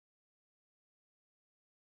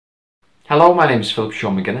Hello, my name is Shaun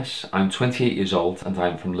McGuinness. I'm 28 years old and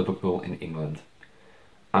I'm from Liverpool in England.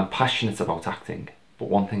 I'm passionate about acting, but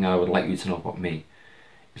one thing I would like you to know about me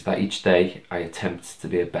is that each day I attempt to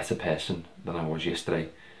be a better person than I was yesterday.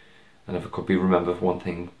 And if I could be remembered for one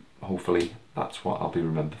thing, hopefully that's what I'll be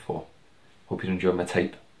remembered for. Hope you enjoyed my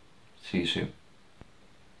tape. See you soon.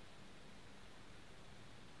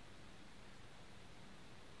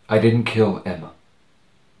 I didn't kill Emma.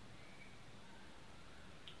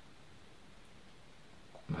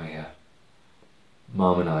 My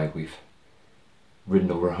mom and we've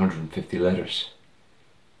written over 150 letters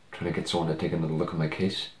trying to get someone to take another look at my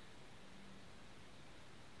case.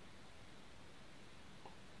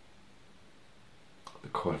 The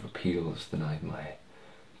Court of Appeals denied my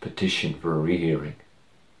petition for a rehearing,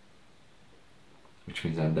 which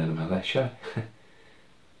means I'm down in my last shot.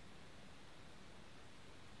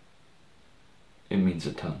 It means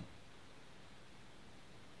a ton.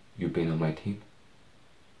 You've been on my team.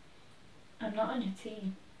 I'm not on your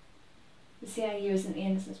team. The CIU isn't the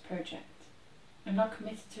Innocence Project. I'm not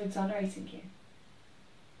committed to exonerating you.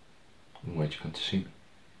 And why'd you come to see me?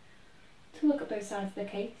 To look at both sides of the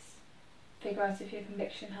case, figure out if your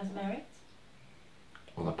conviction has merit.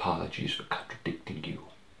 Well, apologies for contradicting you,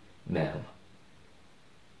 ma'am.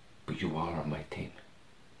 But you are on my team.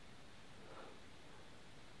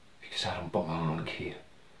 Because I don't belong here.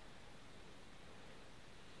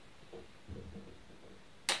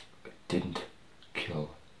 I didn't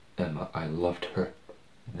kill Emma. I loved her.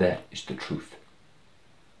 That is the truth.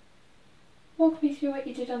 Walk me through what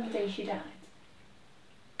you did on the day she died.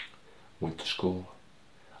 Went to school,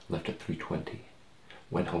 left at 3:20,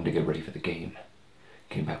 went home to get ready for the game,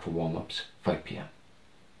 came back for warm-ups, 5 p.m.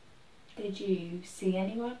 Did you see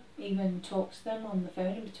anyone? Even talk to them on the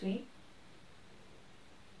phone in between?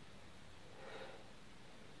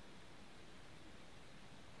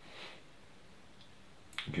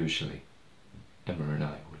 Usually, Emma and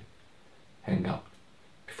I would hang out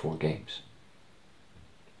before games.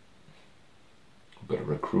 But a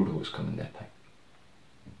recruiter was coming that night.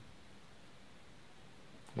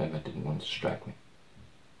 Emma didn't want to distract me.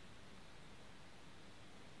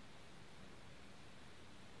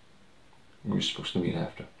 We were supposed to meet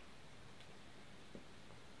after.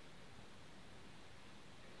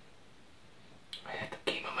 I had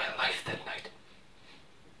the game of my life that night.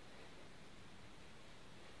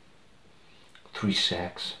 3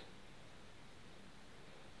 sacks,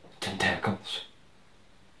 10 tackles,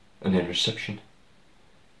 an interception.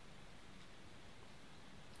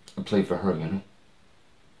 I played for her, you know.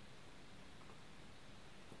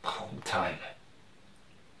 The whole time.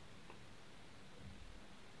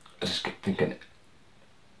 I just kept thinking,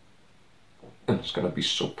 Emma's gonna be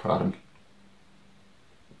so proud of me.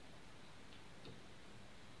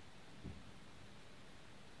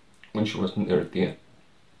 When she wasn't there at the end,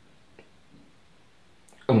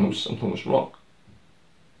 I knew something was wrong.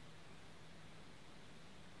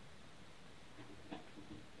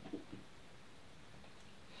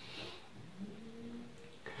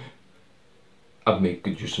 I've made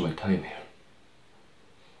good use of my time here.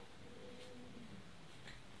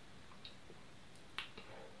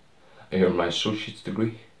 I earned my associate's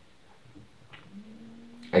degree.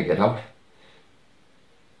 I get out.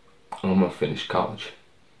 I'm gonna finish college.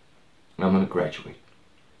 And I'm gonna graduate.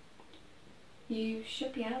 You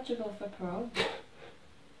should be eligible for parole.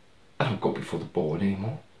 I don't go before the board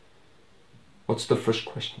anymore. What's the first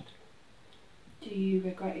question? Do you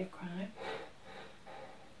regret your crime?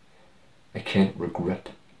 I can't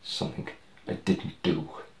regret something I didn't do.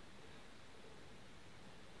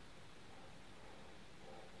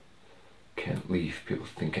 Can't leave people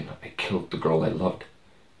thinking I killed the girl I loved.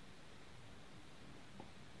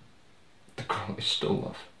 The girl I still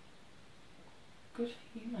love. Good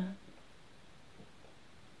for you, man.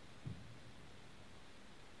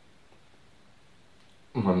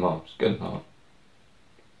 My mom's getting on.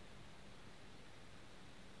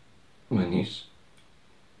 My niece,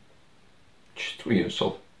 she's 3 years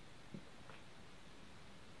old.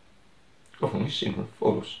 I've only seen her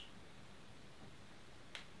photos.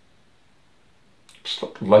 It's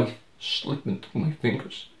like life slipping through my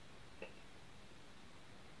fingers.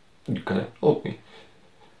 You gotta help me.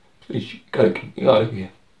 Please, you gotta get me out of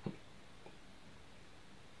here.